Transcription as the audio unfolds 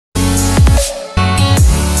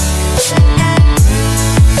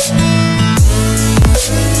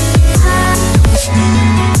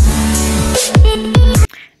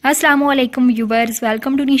अस्सलामुअलैकुम viewers,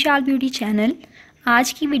 welcome to Nishal beauty channel.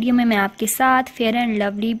 आज की वीडियो में मैं आपके साथ fair and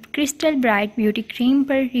lovely crystal bright beauty cream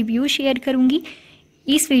पर रिव्यू शेयर करूंगी।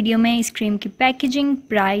 इस वीडियो में इस क्रीम की packaging,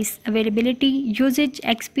 price, availability, usage,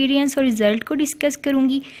 experience और रिजल्ट को डिस्कस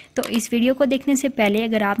करूंगी। तो इस वीडियो को देखने से पहले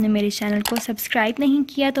अगर आपने मेरे चैनल को सब्सक्राइब नहीं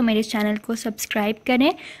किया तो मेरे चैनल को सब्सक्राइब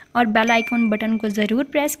करें और बेल आइकॉन बटन को ज़रूर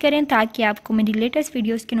प्रेस करें ताकि आपको मेरी लेटेस्ट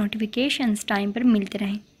वीडियोज़ के नोटिफिकेशंस टाइम पर मिलते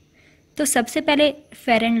रहें। तो सबसे पहले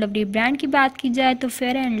फेयर एंड लवली ब्रांड की बात की जाए तो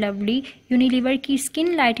फेयर एंड लवली यूनिलीवर की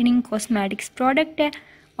स्किन लाइटनिंग कॉस्मेटिक्स प्रोडक्ट है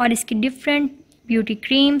और इसकी डिफरेंट ब्यूटी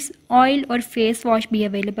क्रीम्स, ऑयल और फेस वॉश भी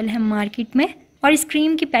अवेलेबल है मार्केट में। और इस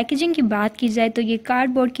क्रीम की पैकेजिंग की बात की जाए तो ये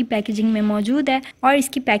कार्डबोर्ड की पैकेजिंग में मौजूद है और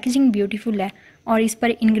इसकी पैकेजिंग ब्यूटीफुल है और इस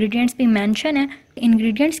पर इंग्रेडिएंट्स भी मेंशन है।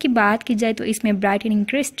 इंग्रेडिएंट्स की बात की जाए तो इसमें brightening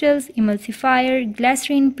crystals, emulsifier,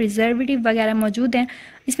 glycerine, preservative वगैरह मौजूद हैं।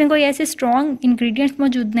 इसमें कोई ऐसे स्ट्रॉन्ग इंग्रेडिएंट्स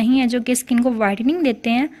मौजूद नहीं है जो कि स्किन को वाइटनिंग देते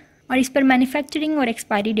हैं और इस पर मैन्युफैक्चरिंग और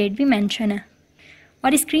एक्सपायरी डेट भी मेंशन है।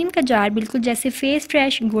 और इस क्रीम का जार बिल्कुल जैसे फेस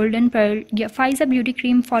फ्रेश, गोल्डन पर्ल या Pfizer beauty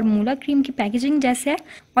cream formula cream की पैकेजिंग जैसे है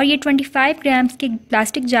और ये 25 ग्राम्स के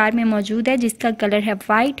प्लास्टिक जार में मौजूद है जिसका कलर है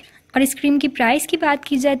वाइट। और इस क्रीम की प्राइस की बात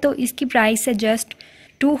की जाए तो इसकी प्राइस है जस्ट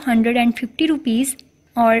 250 रुपीज़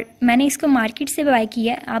और मैंने इसको मार्केट से बाय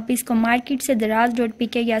किया है। आप इसको मार्केट से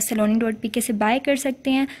दराज.pk या सलोनी.pk से बाय कर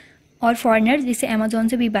सकते हैं और फॉरेनर्स इसे अमेजोन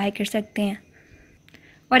से भी बाय कर सकते हैं।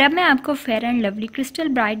 और अब मैं आपको fair and lovely crystal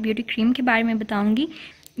bright beauty cream के बारे में बताऊंगी।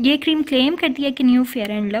 ये क्रीम क्लेम करती है कि new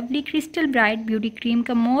fair and lovely crystal bright beauty cream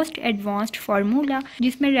का मोस्ट एडवांस्ड फार्मूला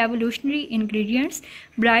जिसमें रेवोल्यूशनरी इंग्रेडिएंट्स,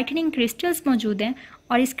 ब्राइटनिंग क्रिस्टल्स मौजूद हैं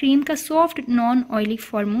और इस क्रीम का soft non oily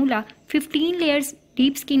formula 15 layers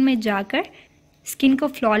deep skin में जाकर स्किन को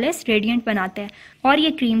फ्लॉलेस रेडिएंट बनाता है। और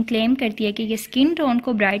ये क्रीम क्लेम करती है कि ये स्किन टोन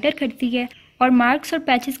को ब्राइटर करती है और मार्क्स और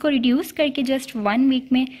पैचेस को रिड्यूस करके जस्ट 1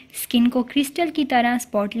 वीक में स्किन को क्रिस्टल की तरह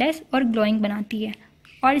स्पॉटलेस और ग्लोइंग बनाती है।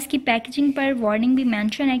 और इसकी पैकेजिंग पर वार्निंग भी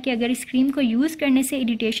मेंशन है कि अगर इस क्रीम को यूज़ करने से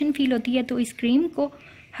इरिटेशन फील होती है तो इस क्रीम को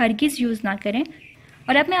हरगिज़ यूज़ ना करें।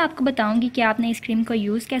 और अब मैं आपको बताऊंगी कि आपने इस क्रीम को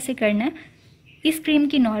यूज़ कैसे करना है। इस क्रीम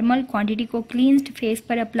की नॉर्मल क्वांटिटी को क्लींस्ड फेस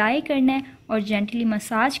पर अप्लाई करना है और जेंटली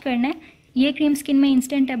मसाज करना है। ये क्रीम स्किन में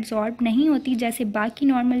इंस्टेंट एब्जॉर्ब नहीं होती जैसे बाकी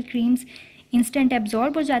नॉर्मल क्रीम्स इंस्टेंट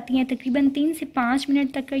एब्जॉर्ब हो जाती हैं। तकरीबन 3 से 5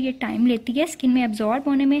 मिनट तक का ये टाइम लेती है स्किन में एब्जॉर्ब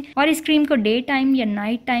होने में। और इस क्रीम को डे टाइम या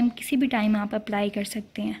नाइट टाइम किसी भी टाइम आप अप्लाई कर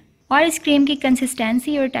सकते हैं। और इस क्रीम की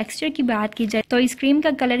कंसिस्टेंसी और टेक्सचर की बात की जाए तो इस क्रीम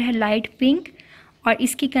का कलर है लाइट पिंक और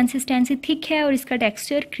इसकी कंसिस्टेंसी थिक है और इसका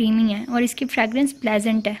टेक्सचर क्रीमी है और इसकी फ्रेग्रेंस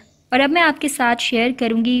प्लेजेंट है। और अब मैं आपके साथ शेयर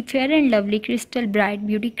करूंगी fair and lovely crystal bright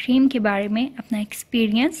beauty cream के बारे में अपना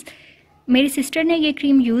एक्सपीरियंस। मेरी सिस्टर ने ये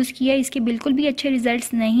क्रीम यूज़ की है, इसके बिल्कुल भी अच्छे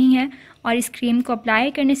रिजल्ट्स नहीं हैं और इस क्रीम को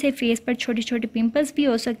अप्लाई करने से फेस पर छोटे छोटे पिंपल्स भी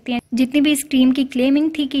हो सकते हैं। जितनी भी इस क्रीम की क्लेमिंग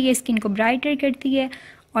थी कि ये स्किन को ब्राइटर करती है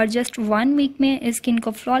और जस्ट 1 वीक में स्किन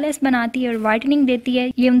को फ्लॉलेस बनाती है और वाइटनिंग देती है,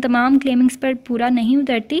 ये उन तमाम क्लेमिंग्स पर पूरा नहीं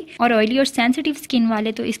उतरती। और ऑयली और सेंसिटिव स्किन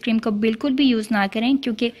वाले तो इस क्रीम को बिल्कुल भी यूज़ ना करें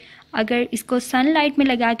क्योंकि अगर इसको सनलाइट में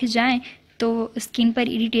लगा के जाएं तो स्किन पर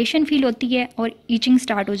इरिटेशन फील होती है और ईचिंग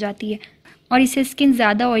स्टार्ट हो जाती है और इससे स्किन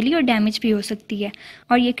ज़्यादा ऑयली और डैमेज भी हो सकती है।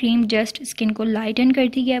 और ये क्रीम जस्ट स्किन को लाइटन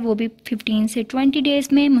करती है, वो भी 15 से 20 डेज़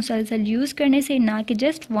में मुसलसल यूज़ करने से, ना कि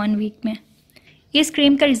जस्ट 1 वीक में। इस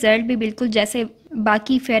क्रीम का रिज़ल्ट भी बिल्कुल जैसे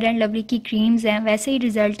बाकी फेयर एंड लवली की क्रीम्स हैं वैसे ही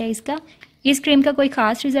रिज़ल्ट है इसका। इस क्रीम का कोई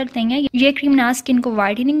ख़ास रिजल्ट नहीं है। ये क्रीम ना स्किन को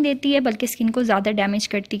वाइटनिंग देती है बल्कि स्किन को ज़्यादा डैमेज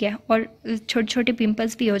करती है और छोटे छोटे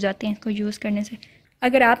पिंपल्स भी हो जाते हैं इसको यूज़ करने से।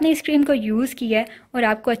 अगर आपने इस क्रीम को यूज़ किया है और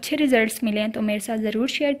आपको अच्छे रिजल्ट्स मिले हैं तो मेरे साथ ज़रूर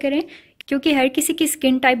शेयर करें क्योंकि हर किसी की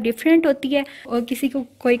स्किन टाइप डिफरेंट होती है और किसी को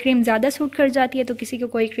कोई क्रीम ज़्यादा सूट कर जाती है तो किसी को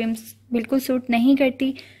कोई क्रीम बिल्कुल सूट नहीं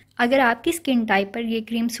करती। अगर आपकी स्किन टाइप पर ये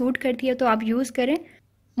क्रीम सूट करती है तो आप यूज़ करें।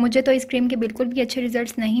 मुझे तो इस क्रीम के बिल्कुल भी अच्छे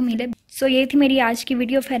रिजल्ट्स नहीं मिले। सो ये थी मेरी आज की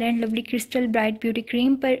video fair and lovely crystal bright beauty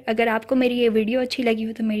cream पर। अगर आपको मेरी ये वीडियो अच्छी लगी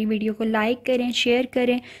हो तो मेरी वीडियो को लाइक करें, शेयर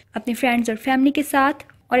करें अपने फ्रेंड्स और फैमिली के साथ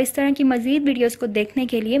और इस तरह की मज़ीद वीडियोज़ को देखने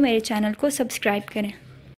के लिए मेरे चैनल को सब्सक्राइब करें।